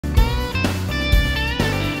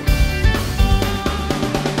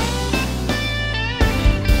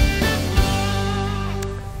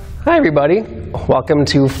Hi everybody, welcome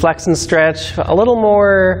to Flex and Stretch. A little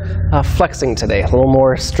more flexing today, a little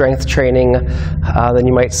more strength training than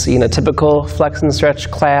you might see in a typical Flex and Stretch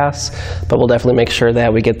class, but we'll definitely make sure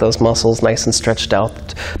that we get those muscles nice and stretched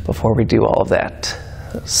out before we do all of that.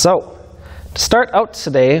 So, to start out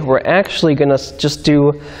today, we're actually going to just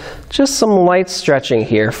do some light stretching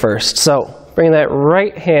here first. So, bring that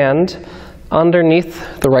right hand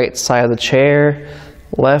underneath the right side of the chair,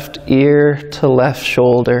 left ear to left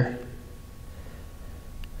shoulder.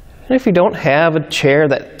 And if you don't have a chair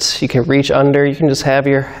that you can reach under, you can just have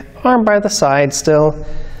your arm by the side still.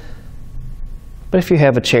 But if you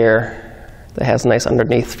have a chair that has nice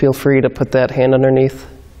underneath, feel free to put that hand underneath,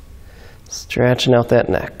 stretching out that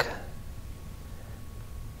neck.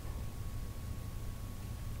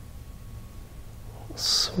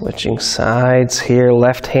 Switching sides here,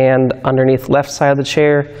 left hand underneath left side of the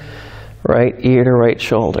chair, right ear to right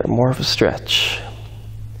shoulder, more of a stretch.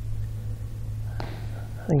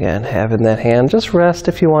 Again, having that hand just rest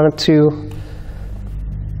if you wanted to.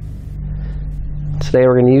 Today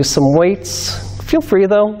we're going to use some weights. Feel free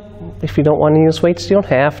though, if you don't want to use weights, you don't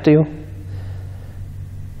have to.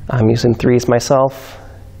 I'm using 3s myself,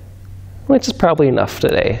 which is probably enough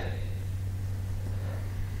today.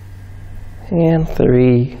 And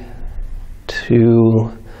 3,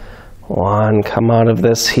 2, 1, come out of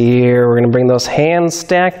this here. We're going to bring those hands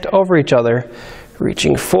stacked over each other,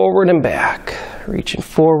 reaching forward and back, reaching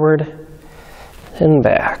forward and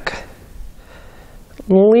back.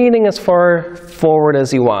 Leaning as far forward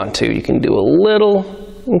as you want to. You can do a little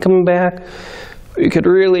and come back. You could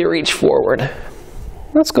really reach forward.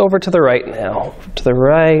 Let's go over to the right now. To the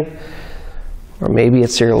right, or maybe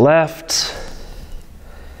it's your left.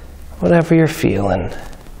 Whatever you're feeling.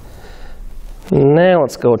 Now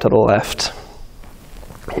let's go to the left,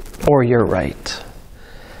 or your right.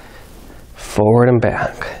 Forward and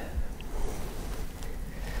back.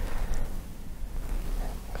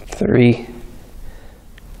 3,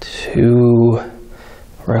 2,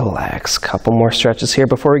 relax. Couple more stretches here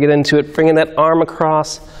before we get into it. Bringing that arm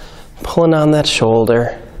across, pulling on that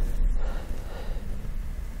shoulder.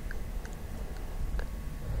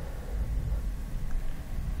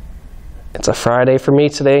 It's a Friday for me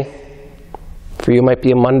today. For you, it might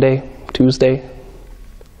be a Monday, Tuesday.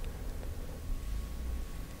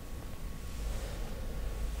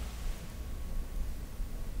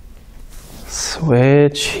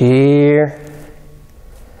 Switch here.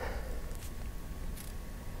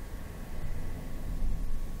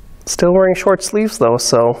 Still wearing short sleeves though,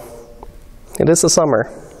 so it is the summer.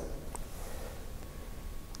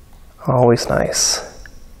 Always nice.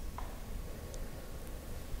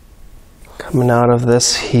 Coming out of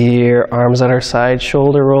this here, arms at our side,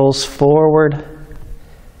 shoulder rolls forward.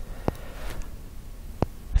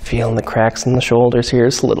 Feeling the cracks in the shoulders here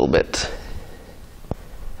just a little bit.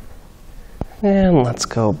 And let's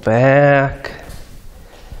go back.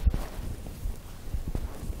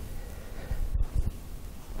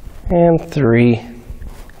 And 3,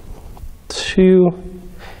 2,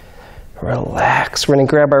 relax. We're going to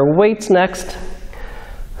grab our weights next.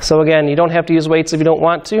 So again, you don't have to use weights if you don't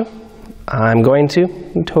want to. I'm going to.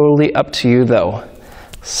 Totally up to you though.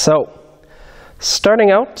 So,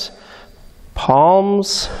 starting out,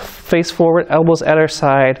 palms face forward, elbows at our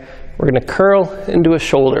side. We're going to curl into a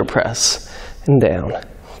shoulder press and down.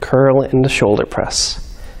 Curl into shoulder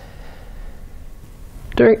press.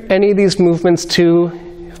 During any of these movements too,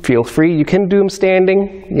 feel free. You can do them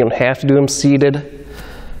standing. You don't have to do them seated.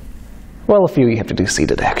 Well, a few you have to do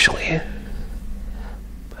seated actually.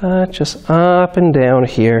 But just up and down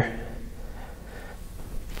here.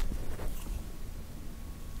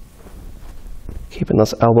 Keeping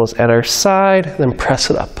those elbows at our side, then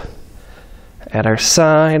press it up. At our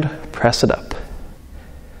side, press it up.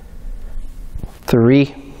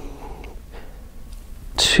 3,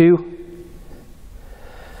 2,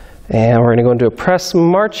 and we're going to go into a press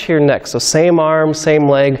march here next. So same arm, same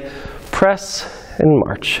leg, press and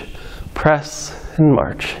march. Press and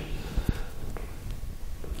march.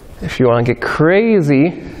 If you want to get crazy,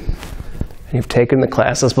 and you've taken the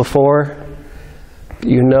classes before,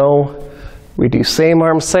 you know we do same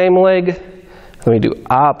arm, same leg, and we do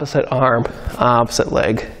opposite arm, opposite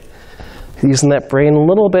leg. Using that brain a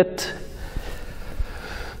little bit.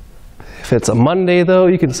 If it's a Monday though,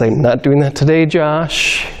 you can say, not doing that today,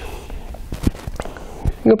 Josh.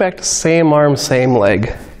 Go back to same arm, same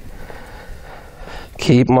leg.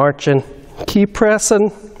 Keep marching, keep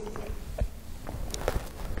pressing.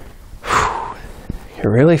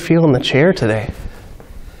 You're really feeling the chair today.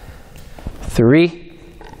 3,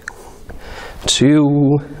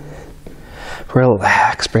 2,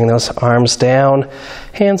 relax. Bring those arms down,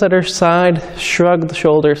 hands at our side, shrug the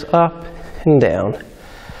shoulders up and down,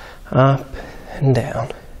 up and down.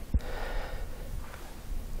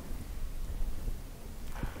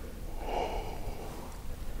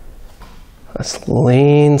 Let's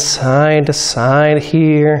lean side to side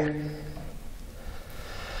here.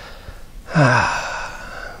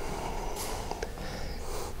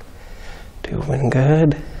 Doing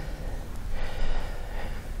good.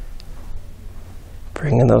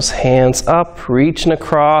 Bringing those hands up, reaching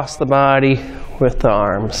across the body with the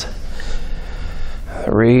arms.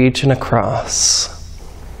 Reaching across.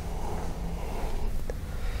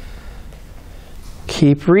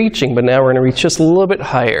 Keep reaching, but now we're going to reach just a little bit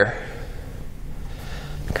higher.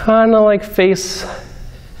 Kind of like face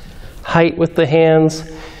height with the hands,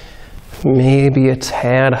 maybe a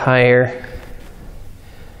tad higher.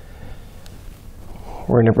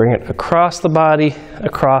 We're going to bring it across the body,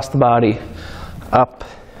 up,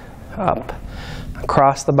 up,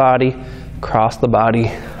 across the body,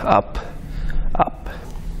 up, up.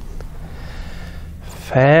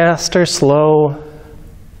 Fast or slow,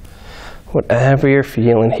 whatever you're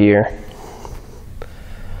feeling here.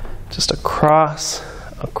 Just across,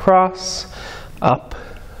 across, up,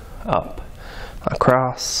 up,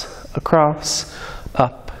 across, across,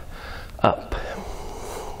 up, up.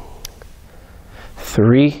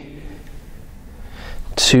 3,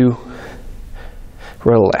 2,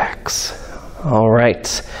 relax. All right,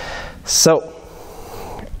 so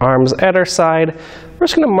arms at our side. We're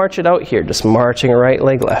just going to march it out here, just marching right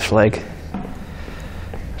leg, left leg.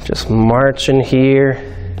 Just marching here.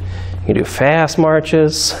 You do fast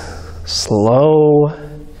marches, slow,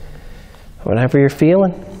 whatever you're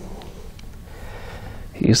feeling.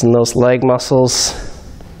 Using those leg muscles,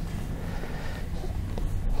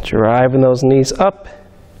 driving those knees up.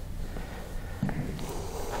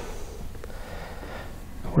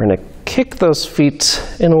 We're going to kick those feet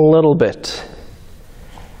in a little bit.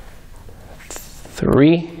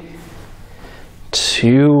 3,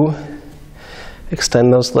 2,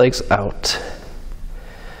 extend those legs out.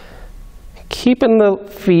 Keeping the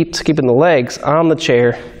feet, keeping the legs on the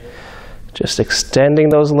chair, just extending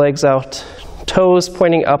those legs out, toes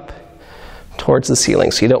pointing up towards the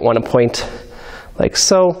ceiling. So you don't want to point like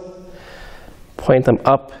so. Point them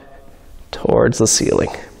up towards the ceiling,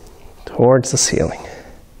 towards the ceiling.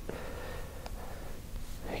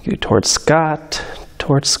 You towards Scott,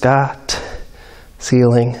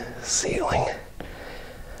 ceiling, ceiling.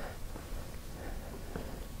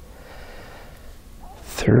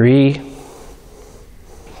 3,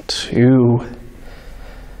 2,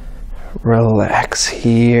 relax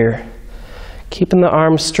here. Keeping the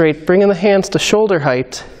arms straight, bringing the hands to shoulder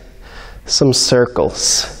height. Some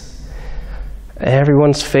circles.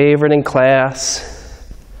 Everyone's favorite in class.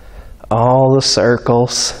 All the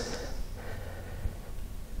circles.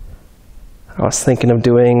 I was thinking of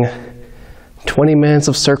doing 20 minutes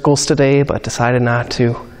of circles today, but decided not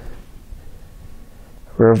to.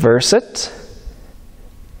 Reverse it.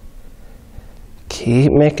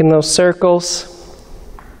 Keep making those circles.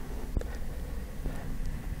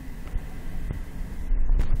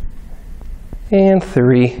 And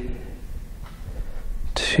 3,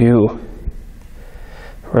 2,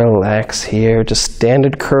 relax here. Just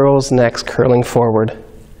standard curls, necks curling forward.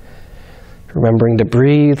 Remembering to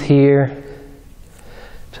breathe here.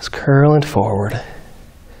 Just curling forward.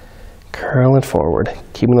 Curling forward.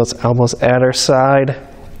 Keeping those elbows at our side.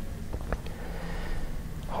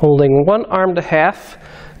 Holding one arm to half,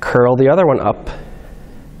 curl the other one up.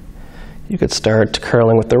 You could start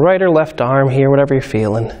curling with the right or left arm here, whatever you're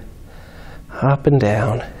feeling. Up and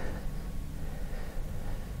down.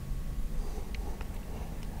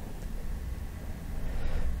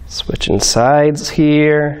 Switching sides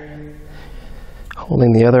here.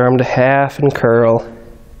 Holding the other arm to half and curl.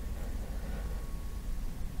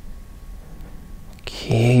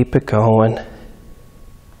 Keep it going.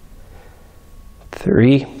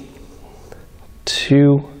 3,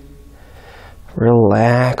 2,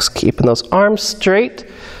 relax. Keeping those arms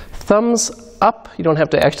straight. Thumbs up. You don't have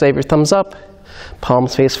to actually have your thumbs up.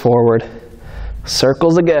 Palms face forward.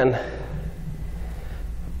 Circles again.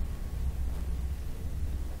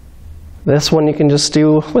 This one you can just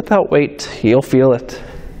do without weight. You'll feel it.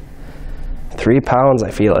 3 pounds,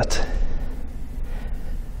 I feel it.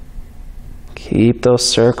 Keep those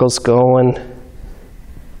circles going.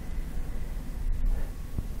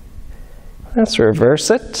 Let's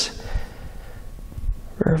reverse it.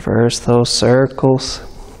 Reverse those circles.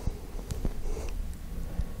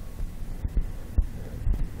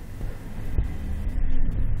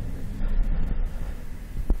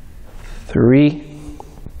 3,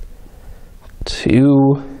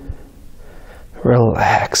 2,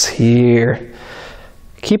 relax here.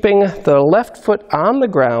 Keeping the left foot on the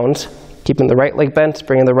ground, keeping the right leg bent,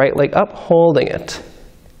 bringing the right leg up, holding it.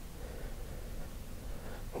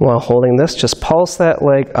 While holding this, just pulse that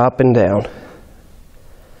leg up and down.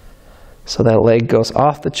 So that leg goes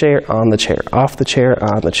off the chair, on the chair, off the chair,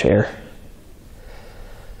 on the chair.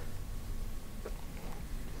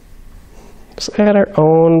 Just at our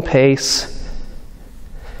own pace.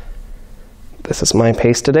 This is my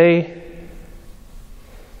pace today.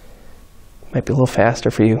 Might be a little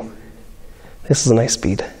faster for you. This is a nice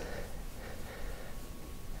speed.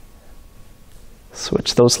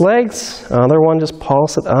 Switch those legs. Other one, just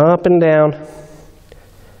pulse it up and down.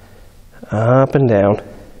 Up and down.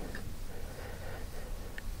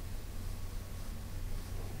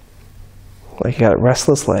 Like you got a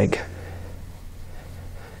restless leg.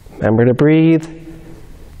 Remember to breathe.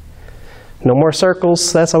 No more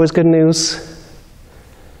circles. That's always good news.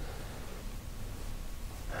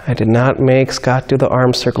 I did not make Scott do the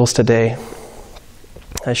arm circles today.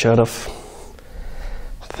 I should have.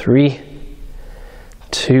 3,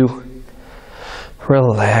 2,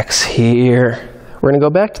 relax here. We're going to go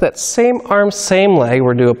back to that same arm, same leg.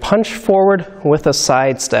 We're going to do a punch forward with a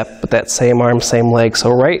side step with that same arm, same leg. So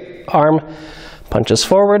right arm punches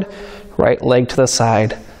forward, right leg to the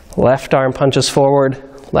side. Left arm punches forward,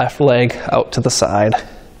 left leg out to the side.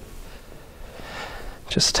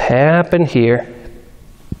 Just happen here.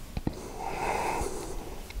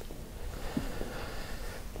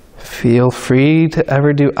 Feel free to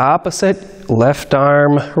ever do opposite. Left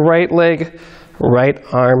arm, right leg, right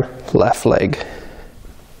arm, left leg.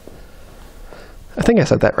 I think I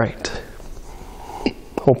said that right.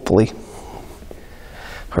 Hopefully.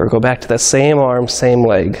 Or go back to that same arm, same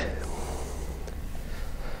leg.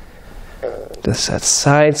 Just that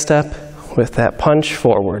side step with that punch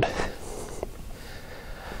forward.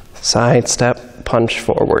 Side step, punch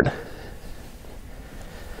forward.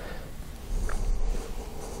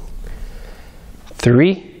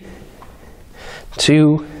 Three,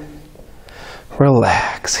 2,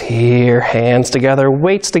 relax here. Hands together,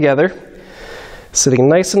 weights together. Sitting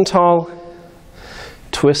nice and tall.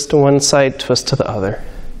 Twist to one side, twist to the other.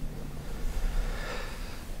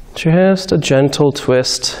 Just a gentle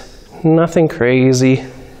twist. Nothing crazy.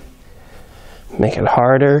 Make it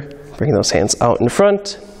harder. Bring those hands out in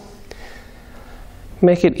front.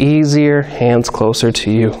 Make it easier. Hands closer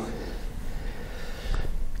to you.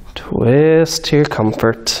 Twist to your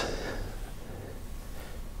comfort.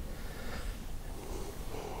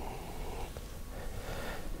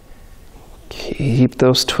 Keep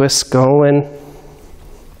those twists going.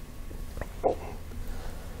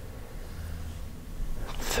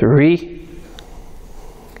 3,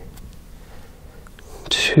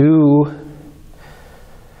 2,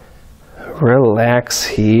 relax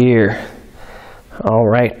here. All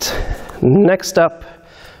right, next up,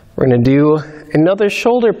 we're going to do another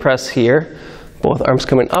shoulder press here. Both arms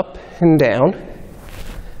coming up and down.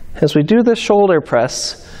 As we do the shoulder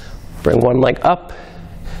press, bring one leg up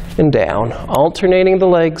and down, alternating the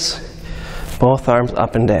legs, both arms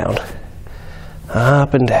up and down.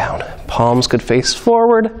 Up and down. Palms could face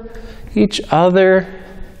forward, each other,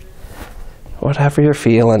 whatever you're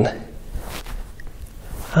feeling.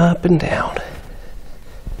 Up and down.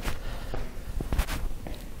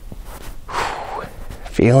 Whew.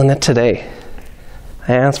 Feeling it today.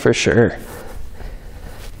 That's for sure.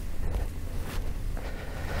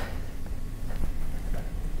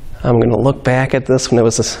 I'm going to look back at this when it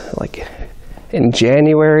was like in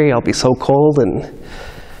January. I'll be so cold and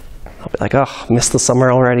I'll be like, oh, missed the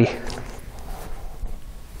summer already.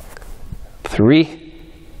 3,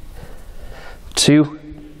 2,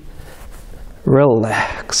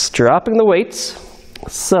 relax. Dropping the weights.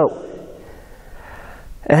 So,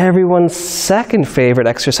 everyone's second favorite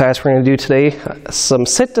exercise we're going to do today, some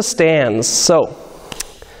sit to stands. So,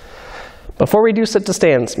 before we do sit to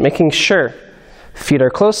stands, making sure feet are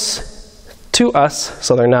close to us,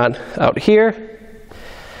 so they're not out here.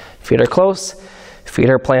 Feet are close. Feet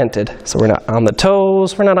are planted, so we're not on the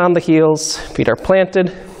toes, we're not on the heels, feet are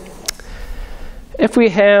planted. If we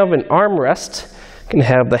have an armrest, you can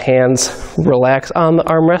have the hands relax on the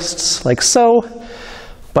armrests like so,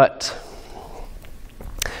 but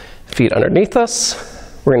feet underneath us.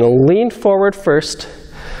 We're going to lean forward first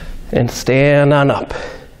and stand on up.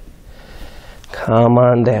 Come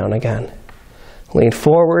on down again. Lean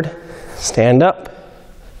forward, stand up,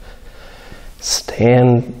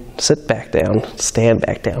 stand. Sit back down, stand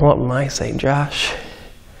back down. What am I saying, Josh?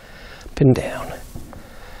 Up and down.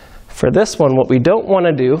 For this one, what we don't want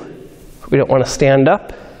to do, we don't want to stand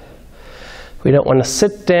up. We don't want to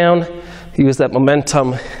sit down. use that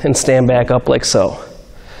momentum and stand back up like so.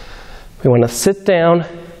 We want to sit down,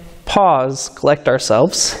 pause, collect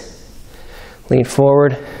ourselves, lean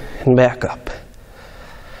forward and back up.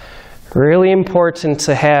 Really important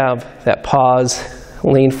to have that pause,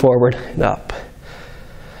 lean forward and up.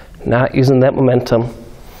 Not using that momentum.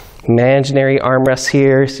 Imaginary armrests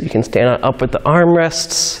here, so you can stand up with the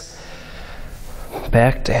armrests.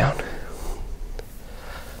 Back down.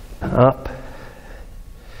 Up.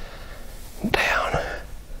 Down.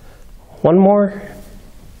 One more.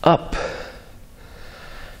 Up.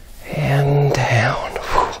 And down.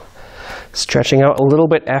 Whew. Stretching out a little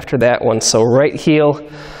bit after that one. So right heel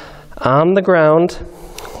on the ground.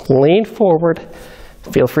 Lean forward.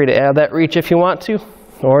 Feel free to add that reach if you want to,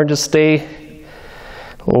 or just stay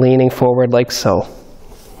leaning forward like so.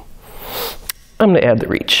 I'm going to add the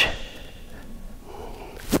reach.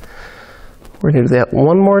 We're going to do that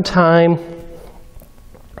one more time.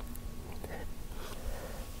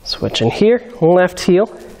 Switching here, left heel.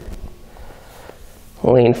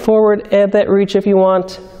 Lean forward, add that reach if you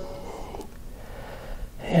want.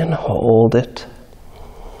 And hold it.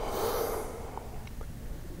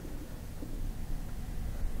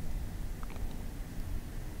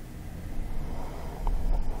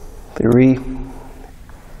 Three,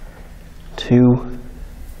 2,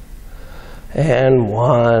 and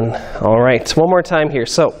 1. All right, one more time here.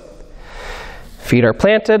 So, feet are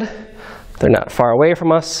planted. They're not far away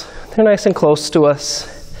from us. They're nice and close to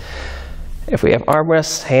us. If we have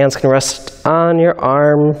armrests, hands can rest on your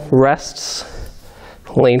arm rests.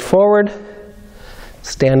 Lean forward.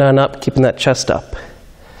 Stand on up, keeping that chest up.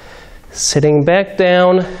 Sitting back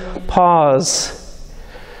down, pause.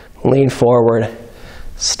 Lean forward.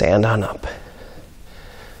 Stand on up.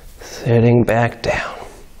 Sitting back down.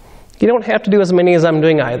 You don't have to do as many as I'm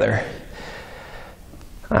doing either.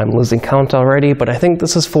 I'm losing count already, but I think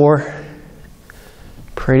this is 4.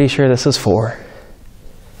 Pretty sure this is 4.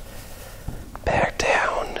 Back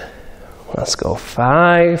down. Let's go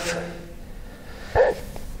 5.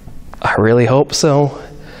 I really hope so.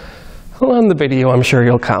 On the video, I'm sure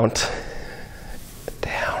you'll count.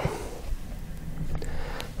 Down.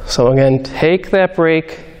 So again, take that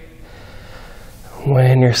break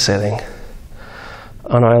when you're sitting.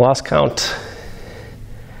 Oh no, I lost count.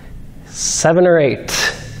 7 or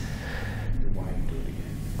 8.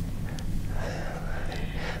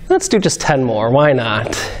 Let's do just 10 more, why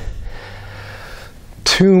not?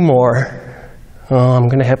 2 more. Oh, I'm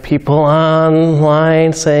gonna have people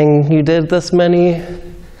online saying you did this many.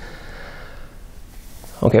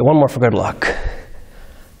 Okay, 1 more for good luck.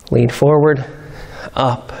 Lean forward,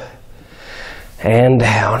 up, and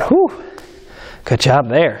down. Whew. Good job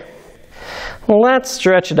there. Let's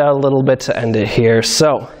stretch it out a little bit to end it here.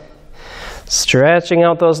 So, stretching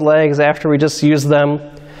out those legs after we just used them.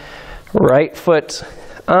 Right foot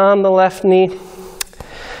on the left knee.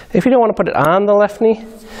 If you don't want to put it on the left knee,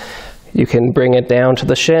 you can bring it down to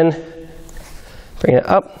the shin. Bring it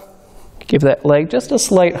up. Give that leg just a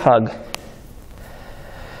slight hug.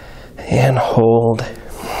 And hold.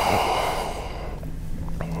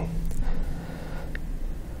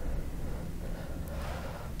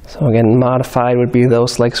 So again, modified would be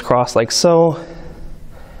those legs crossed like so.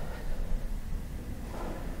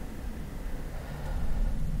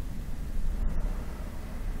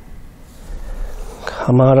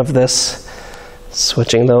 Come out of this,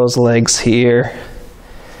 switching those legs here.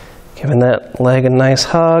 Giving that leg a nice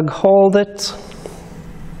hug, hold it.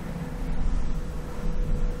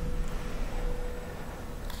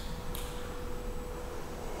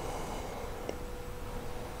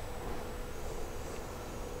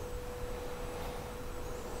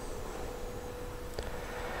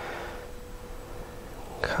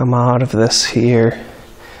 Come out of this here.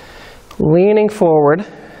 Leaning forward,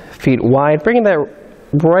 feet wide, bringing that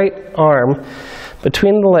right arm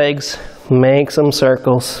between the legs, make some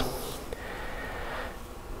circles.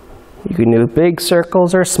 You can do big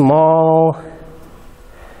circles or small,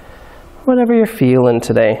 whatever you're feeling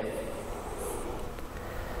today.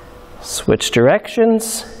 Switch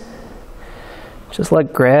directions. Just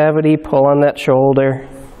let gravity pull on that shoulder.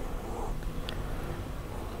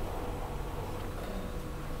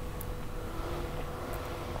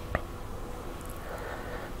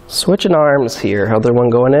 Switching arms here, other one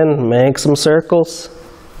going in, make some circles.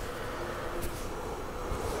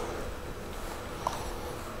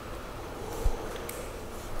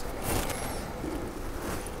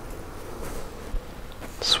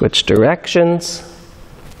 Switch directions.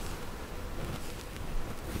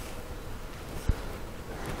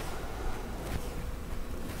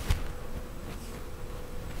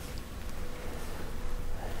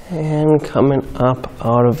 And coming up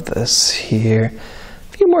out of this here.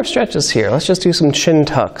 A few more stretches here. Let's just do some chin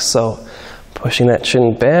tucks. So pushing that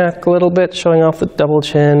chin back a little bit, showing off the double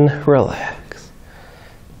chin, relax.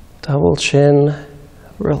 Double chin,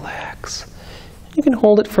 relax. You can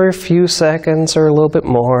hold it for a few seconds or a little bit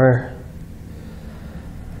more.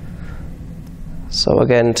 So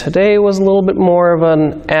again, today was a little bit more of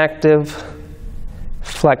an active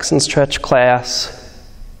flex and stretch class.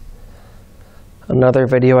 Another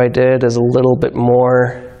video I did is a little bit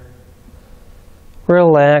more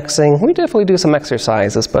relaxing. We definitely do some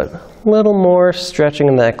exercises, but a little more stretching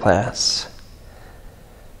in that class.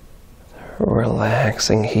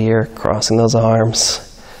 Relaxing here, crossing those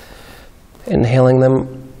arms. Inhaling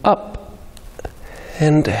them up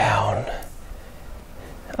and down.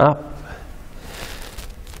 Up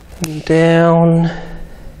and down.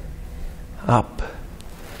 Up,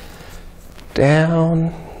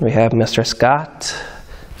 down. We have Mr. Scott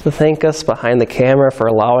to thank us behind the camera for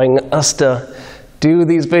allowing us to do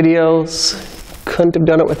these videos. Couldn't have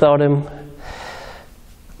done it without him.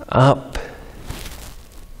 Up,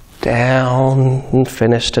 down, and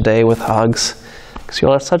finish today with hugs. Because you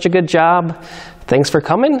all have such a good job. Thanks for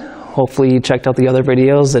coming. Hopefully you checked out the other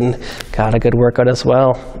videos and got a good workout as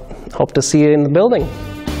well. Hope to see you in the building.